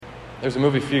There's a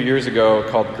movie a few years ago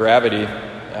called Gravity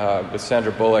with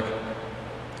Sandra Bullock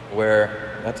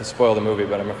where, not to spoil the movie,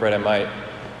 but I'm afraid I might,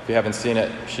 if you haven't seen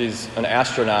it, she's an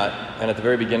astronaut, and at the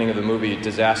very beginning of the movie,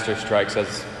 disaster strikes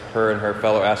as her and her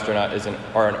fellow astronaut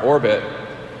are in orbit,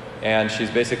 and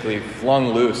she's basically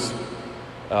flung loose,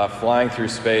 flying through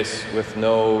space with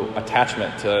no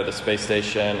attachment to the space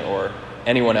station or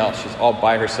anyone else. She's all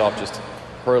by herself,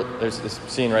 there's this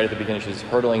scene right at the beginning, she's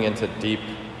hurtling into deep,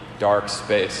 dark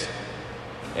space.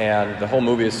 And the whole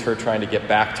movie is her trying to get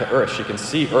back to Earth. She can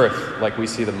see Earth like we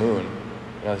see the moon.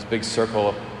 This big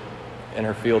circle in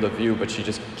her field of view, but she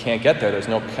just can't get there. There's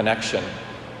no connection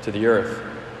to the Earth.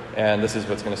 And this is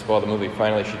what's going to spoil the movie.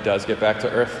 Finally, she does get back to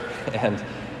Earth. And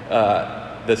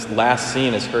this last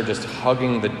scene is her just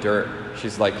hugging the dirt.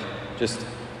 She's like just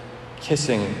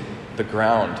kissing the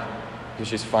ground because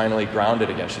she's finally grounded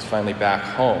again. She's finally back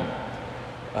home.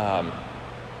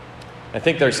 I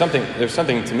think there's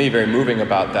something to me very moving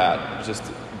about that. Just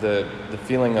the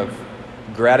feeling of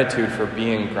gratitude for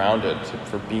being grounded,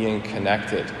 for being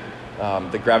connected.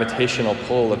 The gravitational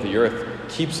pull of the Earth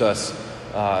keeps us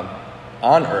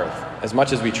on Earth as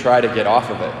much as we try to get off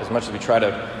of it, as much as we try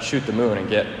to shoot the moon and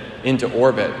get into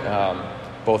orbit,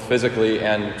 both physically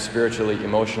and spiritually,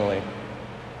 emotionally.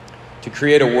 To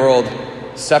create a world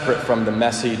separate from the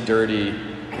messy, dirty,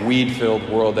 weed-filled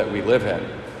world that we live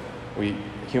in.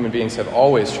 Human beings have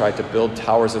always tried to build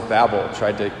towers of Babel,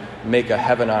 tried to make a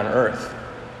heaven on earth,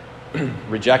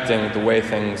 rejecting the way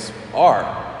things are.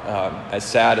 As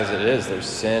sad as it is, there's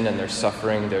sin and there's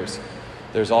suffering,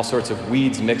 there's all sorts of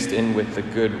weeds mixed in with the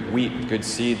good wheat, good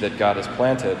seed that God has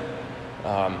planted.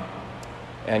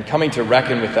 And coming to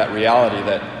reckon with that reality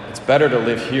that it's better to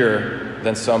live here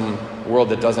than some world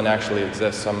that doesn't actually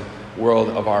exist, some world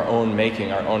of our own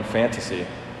making, our own fantasy.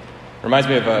 Reminds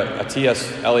me of a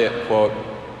T.S. Eliot quote.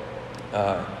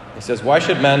 He says, "Why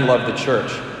should men love the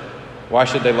church? Why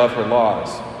should they love her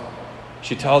laws?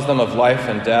 She tells them of life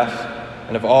and death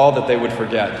and of all that they would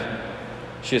forget.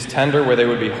 She is tender where they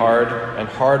would be hard and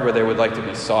hard where they would like to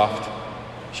be soft.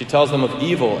 She tells them of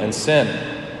evil and sin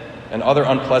and other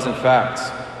unpleasant facts.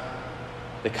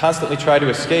 They constantly try to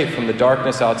escape from the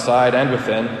darkness outside and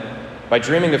within by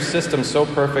dreaming of systems so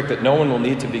perfect that no one will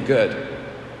need to be good.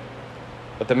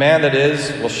 But the man that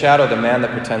is will shadow the man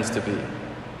that pretends to be."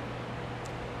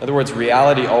 In other words,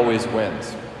 reality always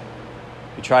wins.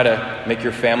 You try to make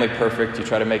your family perfect, you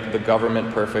try to make the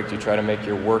government perfect, you try to make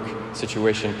your work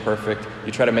situation perfect,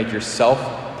 you try to make yourself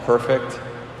perfect.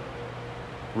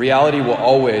 Reality will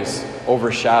always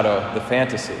overshadow the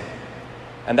fantasy.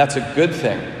 And that's a good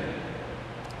thing.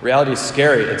 Reality is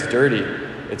scary, it's dirty,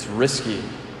 it's risky,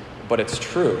 but it's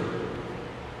true.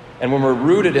 And when we're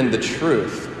rooted in the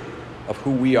truth of who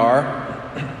we are,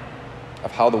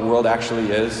 of how the world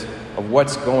actually is, of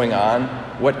what's going on,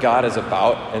 what God is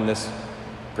about in this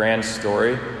grand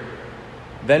story,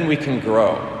 then we can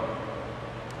grow.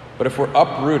 But if we're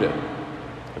uprooted,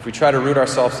 if we try to root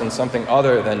ourselves in something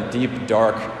other than deep,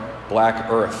 dark, black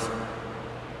earth,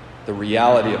 the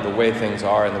reality of the way things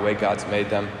are and the way God's made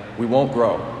them, we won't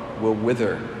grow. We'll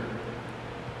wither.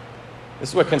 This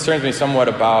is what concerns me somewhat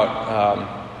about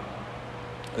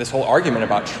this whole argument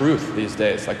about truth these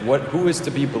days. Like, who is to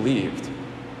be believed?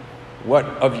 What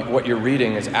of what you're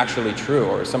reading is actually true,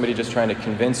 or is somebody just trying to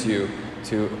convince you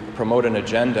to promote an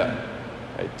agenda?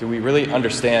 Right? Do we really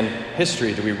understand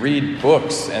history? Do we read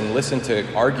books and listen to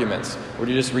arguments? Or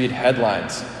do you just read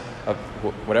headlines of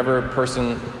whatever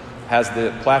person has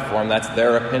the platform, that's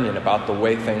their opinion about the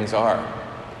way things are?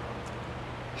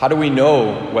 How do we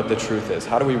know what the truth is?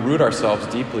 How do we root ourselves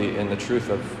deeply in the truth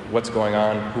of what's going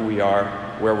on, who we are,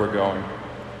 where we're going?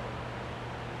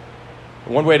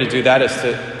 One way to do that is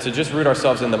to just root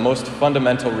ourselves in the most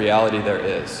fundamental reality there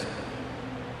is.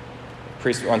 A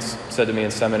priest once said to me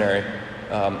in seminary,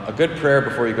 a good prayer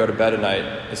before you go to bed at night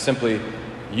is simply,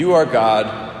 "You are God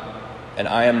and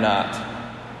I am not.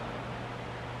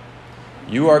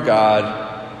 You are God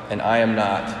and I am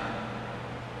not."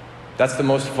 That's the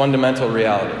most fundamental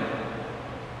reality.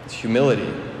 It's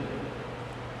humility.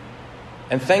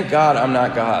 And thank God I'm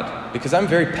not God, because I'm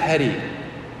very petty.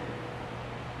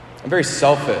 I'm very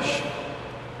selfish.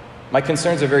 My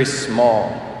concerns are very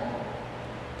small.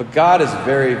 But God is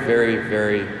very, very,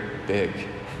 very big.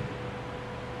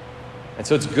 And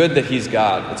so it's good that He's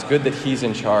God. It's good that He's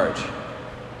in charge.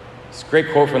 It's a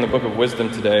great quote from the Book of Wisdom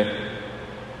today.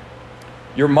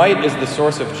 "Your might is the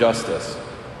source of justice.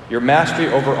 Your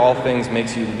mastery over all things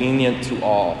makes you lenient to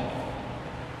all."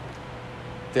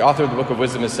 The author of the Book of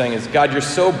Wisdom is saying, God, you're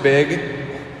so big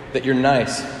that you're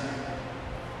nice.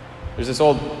 There's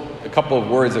a couple of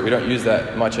words that we don't use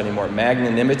that much anymore: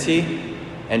 magnanimity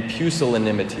and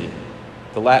pusillanimity.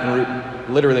 The Latin root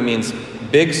literally means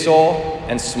big soul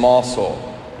and small soul.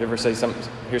 You ever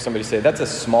hear somebody say, that's a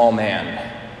small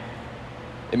man?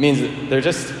 It means that they're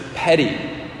just petty.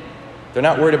 They're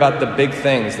not worried about the big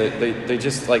things. They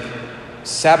just like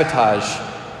sabotage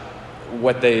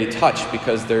what they touch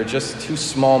because they're just too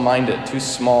small-minded, too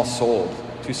small-souled,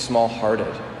 too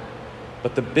small-hearted.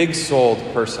 But the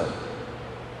big-souled person,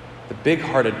 the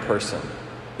big-hearted person,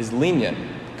 is lenient,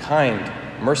 kind,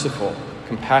 merciful,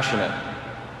 compassionate.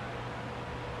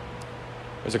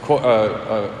 There's a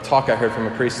talk I heard from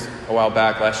a priest a while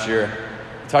back last year.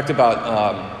 He talked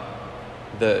about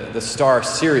the star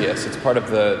Sirius. It's part of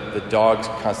the dog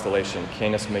constellation,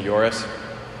 Canis Majoris.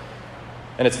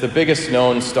 And it's the biggest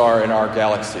known star in our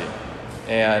galaxy.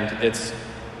 And it's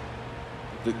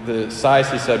the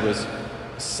size, he said, was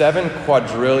 7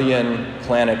 quadrillion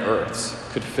planet Earths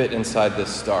could fit inside this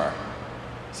star.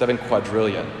 7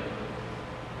 quadrillion.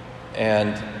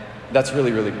 And that's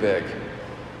really, really big.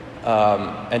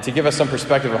 And to give us some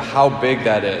perspective of how big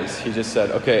that is, he just said,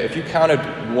 okay, if you counted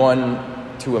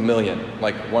 1 to 1,000,000,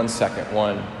 like 1 second,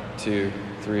 1, 2,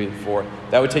 3, 4,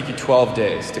 that would take you 12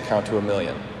 days to count to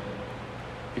 1,000,000.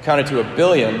 If you counted to 1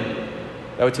 billion,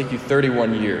 that would take you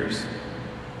 31 years.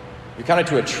 If you counted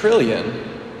to 1 trillion,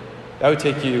 that would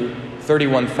take you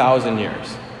 31,000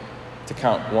 years to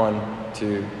count 1,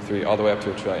 2, 3, all the way up to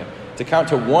 1 trillion. To count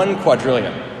to 1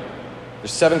 quadrillion,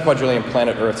 there's 7 quadrillion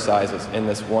planet Earth sizes in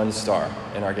this one star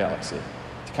in our galaxy.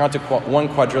 To count to 1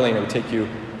 quadrillion, it would take you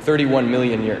 31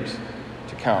 million years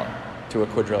to count to 1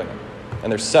 quadrillion.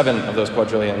 And there's 7 of those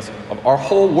quadrillions of our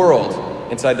whole world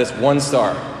inside this one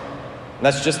star. And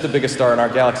that's just the biggest star in our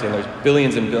galaxy, and there's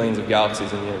billions and billions of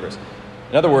galaxies in the universe.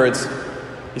 In other words,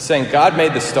 he's saying God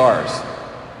made the stars.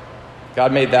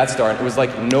 God made that star, and it was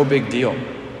like no big deal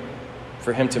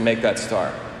for him to make that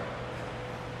star.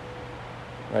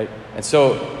 Right? And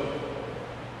so,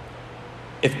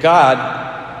 if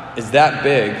God is that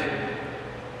big,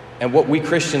 and what we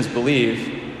Christians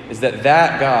believe is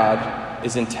that God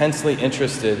is intensely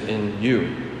interested in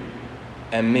you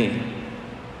and me,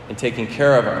 in taking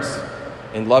care of us,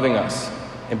 in loving us,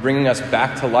 in bringing us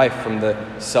back to life from the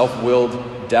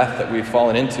self-willed death that we've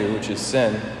fallen into, which is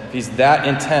sin. If he's that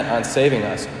intent on saving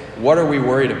us, what are we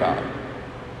worried about?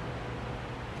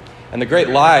 And the great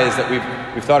lie is that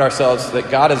we've thought ourselves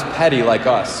that God is petty like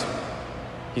us.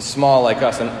 He's small like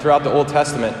us. And throughout the Old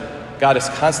Testament, God is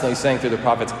constantly saying through the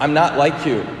prophets, I'm not like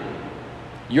you.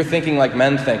 You're thinking like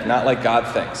men think, not like God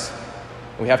thinks.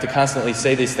 We have to constantly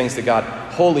say these things to God,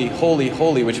 holy, holy,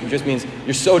 holy, which just means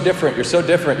you're so different, you're so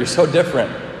different, you're so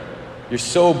different. You're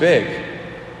so big.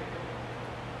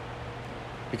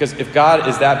 Because if God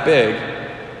is that big,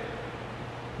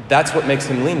 that's what makes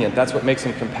him lenient, that's what makes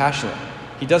him compassionate.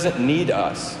 He doesn't need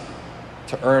us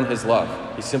to earn his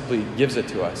love. He simply gives it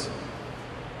to us.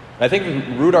 And I think if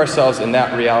we root ourselves in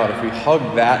that reality, if we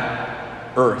hug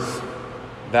that earth,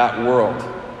 that world,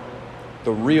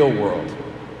 the real world,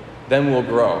 then we'll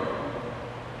grow.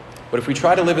 But if we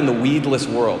try to live in the weedless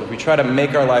world, if we try to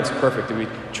make our lives perfect, if we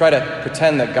try to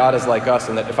pretend that God is like us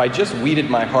and that if I just weeded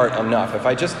my heart enough, if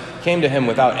I just came to him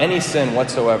without any sin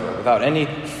whatsoever, without any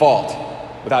fault,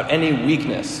 without any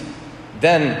weakness,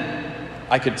 then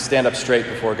I could stand up straight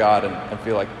before God and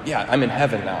feel like, yeah, I'm in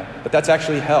heaven now. But that's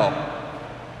actually hell.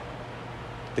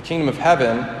 The kingdom of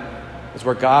heaven is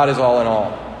where God is all in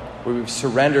all, where we've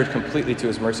surrendered completely to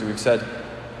his mercy. We've said,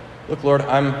 look, Lord,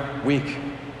 I'm weak.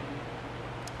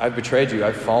 I've betrayed you.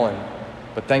 I've fallen.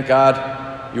 But thank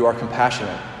God you are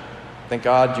compassionate. Thank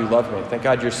God you love me. Thank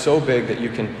God you're so big that you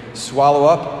can swallow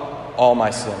up all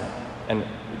my sin and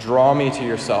draw me to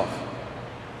yourself.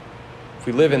 If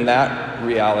we live in that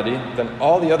reality, then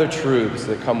all the other truths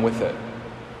that come with it,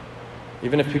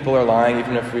 even if people are lying,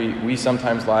 even if we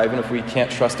sometimes lie, even if we can't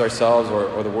trust ourselves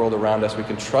or the world around us, we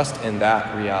can trust in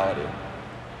that reality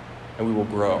and we will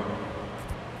grow.